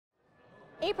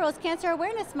April is Cancer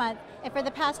Awareness Month, and for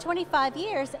the past 25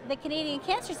 years, the Canadian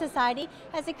Cancer Society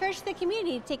has encouraged the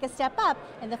community to take a step up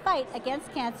in the fight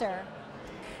against cancer.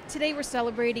 Today we're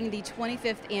celebrating the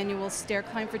 25th annual Stair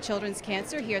Climb for Children's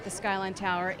Cancer here at the Skylon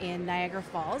Tower in Niagara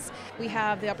Falls. We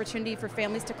have the opportunity for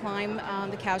families to climb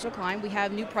the casual climb. We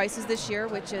have new prices this year,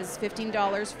 which is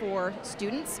 $15 for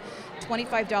students,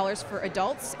 $25 for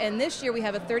adults, and this year we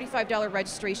have a $35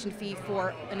 registration fee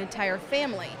for an entire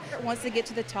family. Once they get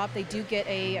to the top, they do get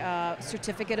a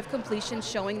certificate of completion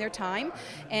showing their time,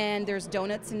 and there's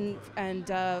donuts and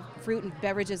fruit and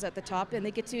beverages at the top, and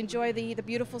they get to enjoy the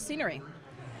beautiful scenery.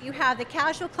 You have the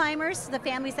casual climbers, the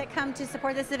families that come to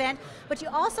support this event, but you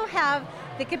also have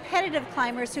the competitive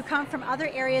climbers who come from other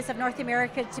areas of North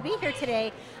America to be here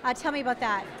today. Tell me about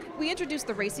that. We introduced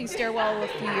the racing stairwell a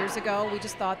few years ago. We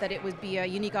just thought that it would be a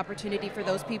unique opportunity for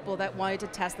those people that wanted to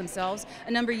test themselves.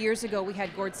 A number of years ago, we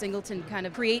had Gord Singleton kind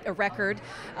of create a record,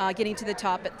 getting to the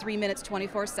top at 3 minutes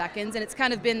 24 seconds, and it's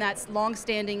kind of been that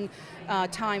long-standing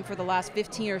time for the last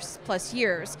 15 or plus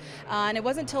years. And it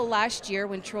wasn't until last year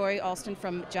when Troy Alston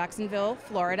from Jacksonville,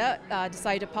 Florida,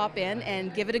 decided to pop in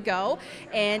and give it a go,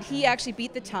 and he actually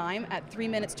beat the time at 3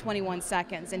 minutes 21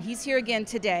 seconds, and he's here again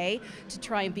today to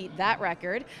try and beat that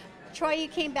record. Troy, you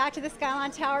came back to the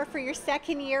Skylon Tower for your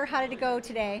second year. How did it go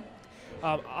today?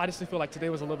 I honestly feel like today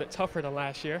was a little bit tougher than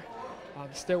last year.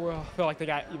 The stairwell felt like they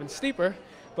got even steeper,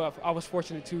 but I was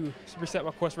fortunate to reset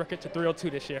my course record to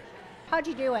 3:02 this year. How'd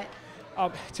you do it?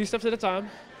 2 steps at a time,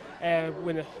 and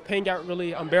when the pain got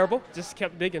really unbearable, just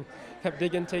kept digging,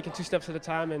 taking 2 steps at a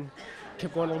time, and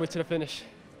kept going all the way to the finish.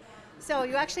 So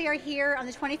you actually are here on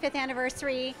the 25th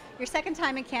anniversary, your second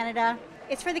time in Canada.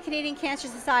 It's for the Canadian Cancer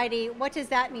Society. What does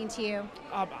that mean to you?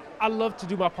 I love to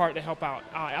do my part to help out.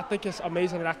 I think it's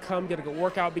amazing that I come, get a good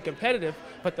workout, be competitive,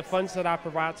 but the funds that I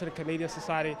provide to the Canadian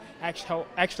Society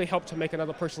actually help to make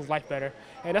another person's life better.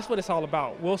 And that's what it's all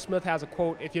about. Will Smith has a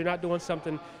quote, if you're not doing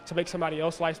something to make somebody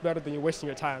else's life better, then you're wasting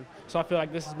your time. So I feel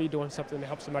like this is me doing something to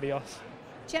help somebody else.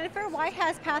 Jennifer, why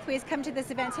has Pathways come to this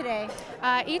event today?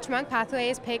 Each month,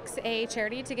 Pathways picks a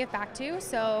charity to give back to.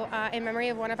 So in memory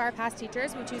of one of our past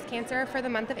teachers, we choose cancer for the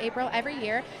month of April every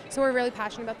year. So we're really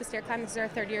passionate about the Stair Climb. This is our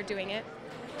 3rd year doing it.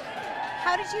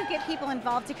 How did you get people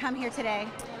involved to come here today?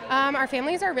 Our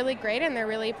families are really great and they're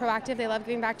really proactive. They love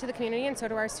giving back to the community, and so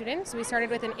do our students. We started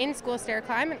with an in-school stair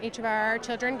climb, and each of our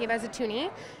children gave us a toonie.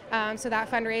 So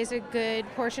that fundraised a good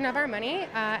portion of our money,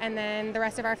 and then the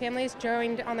rest of our families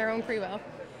joined on their own free will.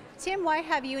 Tim, why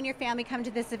have you and your family come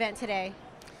to this event today?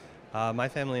 My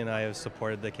family and I have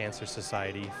supported the Cancer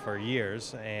Society for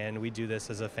years, and we do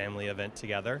this as a family event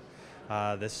together.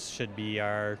 This should be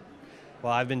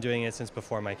well, I've been doing it since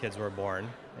before my kids were born,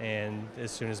 and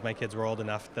as soon as my kids were old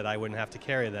enough that I wouldn't have to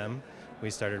carry them, we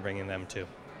started bringing them too.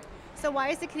 So why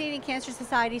is the Canadian Cancer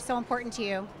Society so important to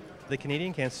you? The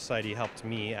Canadian Cancer Society helped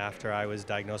me after I was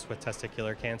diagnosed with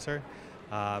testicular cancer.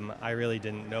 I really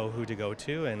didn't know who to go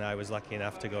to, and I was lucky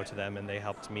enough to go to them, and they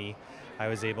helped me. I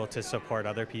was able to support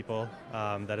other people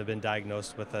that have been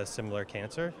diagnosed with a similar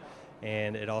cancer,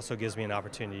 and it also gives me an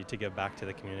opportunity to give back to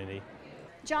the community.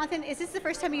 Jonathan, is this the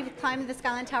first time you've climbed the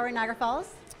Skylon Tower in Niagara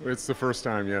Falls? It's the first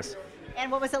time, yes.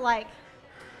 And what was it like?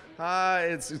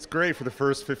 It's great for the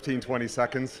first 15-20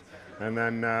 seconds, and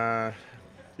then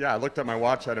I looked at my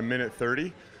watch at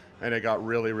 1:30, and it got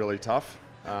really, really tough.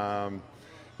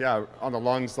 Yeah, on the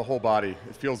lungs, the whole body.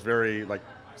 It feels very like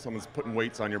someone's putting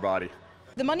weights on your body.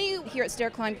 The money here at Stair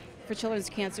Climb for Children's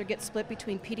Cancer gets split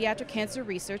between pediatric cancer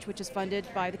research, which is funded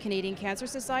by the Canadian Cancer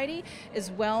Society,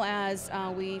 as well as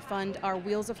we fund our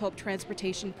Wheels of Hope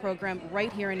transportation program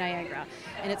right here in Niagara.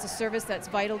 And it's a service that's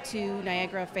vital to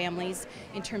Niagara families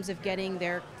in terms of getting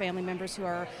their family members who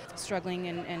are struggling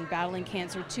and battling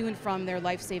cancer to and from their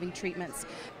life-saving treatments.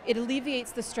 It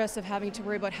alleviates the stress of having to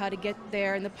worry about how to get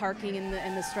there and the parking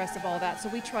and the stress of all that. So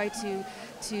we try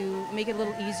to make it a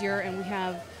little easier, and we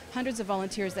have hundreds of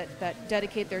volunteers that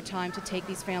dedicate their time to take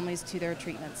these families to their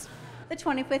treatments. The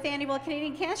 25th Annual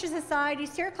Canadian Cancer Society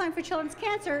Stair Climb for Children's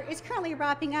Cancer is currently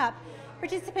wrapping up.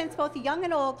 Participants, both young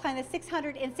and old, climb the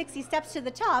 660 steps to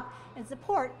the top in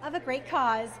support of a great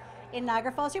cause. In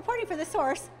Niagara Falls, reporting for The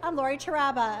Source, I'm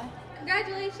Taraba.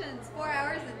 Congratulations, 4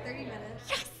 hours and 30 minutes.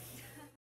 Yes!